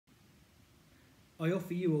I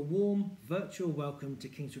offer you a warm, virtual welcome to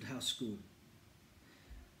Kingswood House School.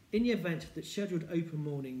 In the event that scheduled open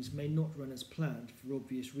mornings may not run as planned for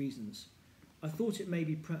obvious reasons, I thought it may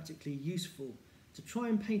be practically useful to try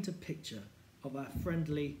and paint a picture of our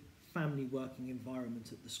friendly, family working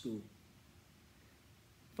environment at the school.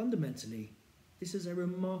 Fundamentally, this is a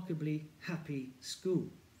remarkably happy school.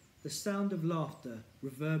 The sound of laughter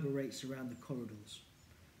reverberates around the corridors.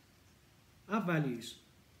 Our values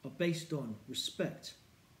are based on respect,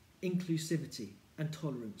 inclusivity and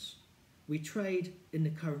tolerance. We trade in the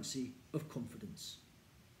currency of confidence.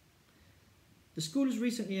 The school has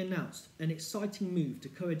recently announced an exciting move to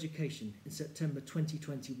co-education in September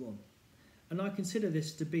 2021, and I consider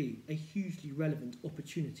this to be a hugely relevant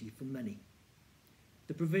opportunity for many.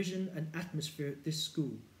 The provision and atmosphere at this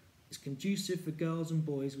school is conducive for girls and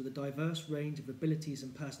boys with a diverse range of abilities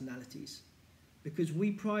and personalities, because we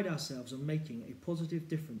pride ourselves on making a positive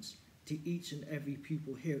difference to each and every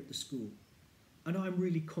pupil here at the school, and I'm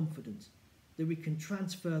really confident that we can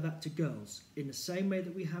transfer that to girls in the same way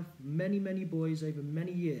that we have many boys over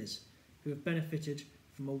many years who have benefited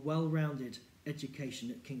from a well-rounded education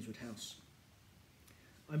at Kingswood House.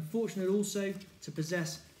 I'm fortunate also to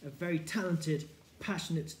possess a very talented,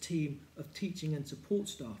 passionate team of teaching and support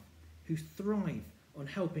staff who thrive on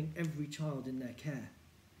helping every child in their care.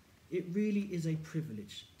 It really is a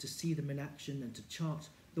privilege to see them in action and to chart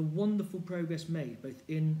the wonderful progress made both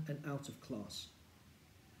in and out of class.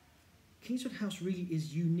 Kingswood House really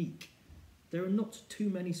is unique. There are not too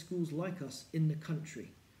many schools like us in the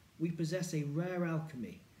country. We possess a rare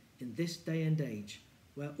alchemy in this day and age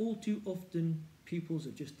where all too often pupils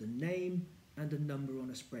are just a name and a number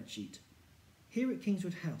on a spreadsheet. Here at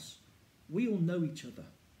Kingswood House, we all know each other.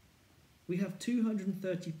 We have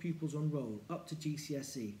 230 pupils on roll up to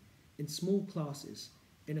GCSE in small classes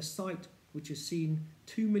in a site which has seen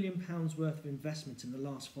 £2 million worth of investment in the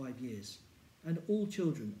last 5 years. And all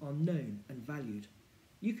children are known and valued.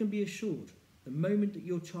 You can be assured the moment that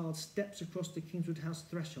your child steps across the Kingswood House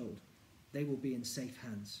threshold, they will be in safe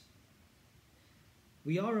hands.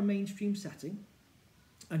 We are a mainstream setting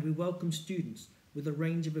and we welcome students with a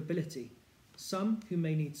range of ability, some who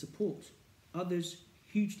may need support, others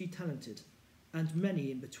hugely talented, and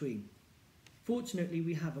many in between. Fortunately,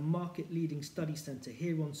 we have a market-leading study centre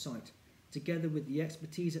here on site, together with the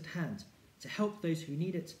expertise at hand to help those who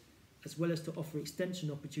need it, as well as to offer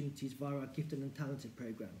extension opportunities via our Gifted and Talented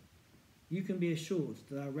programme. You can be assured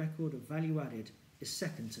that our record of value added is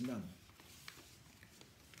second to none.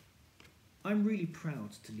 I'm really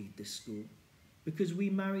proud to lead this school because we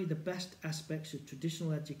marry the best aspects of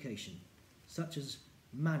traditional education, such as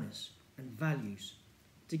manners and values,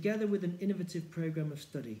 together with an innovative programme of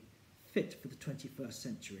study fit for the 21st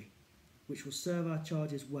century, which will serve our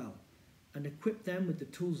charges well and equip them with the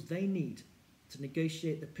tools they need to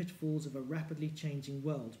negotiate the pitfalls of a rapidly changing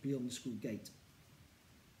world beyond the school gate.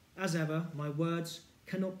 As ever, my words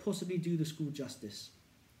cannot possibly do the school justice.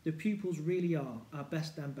 The pupils really are our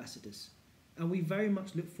best ambassadors, and we very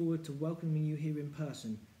much look forward to welcoming you here in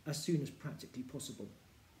person as soon as practically possible.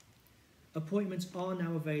 Appointments are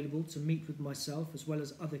now available to meet with myself as well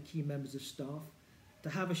as other key members of staff, to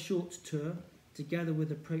have a short tour together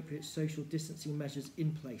with appropriate social distancing measures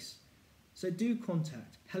in place. So do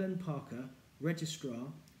contact Helen Parker, Registrar.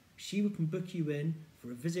 She can book you in for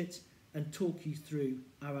a visit and talk you through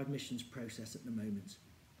our admissions process at the moment.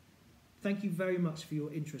 Thank you very much for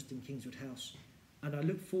your interest in Kingswood House, and I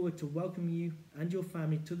look forward to welcoming you and your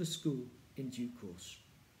family to the school in due course.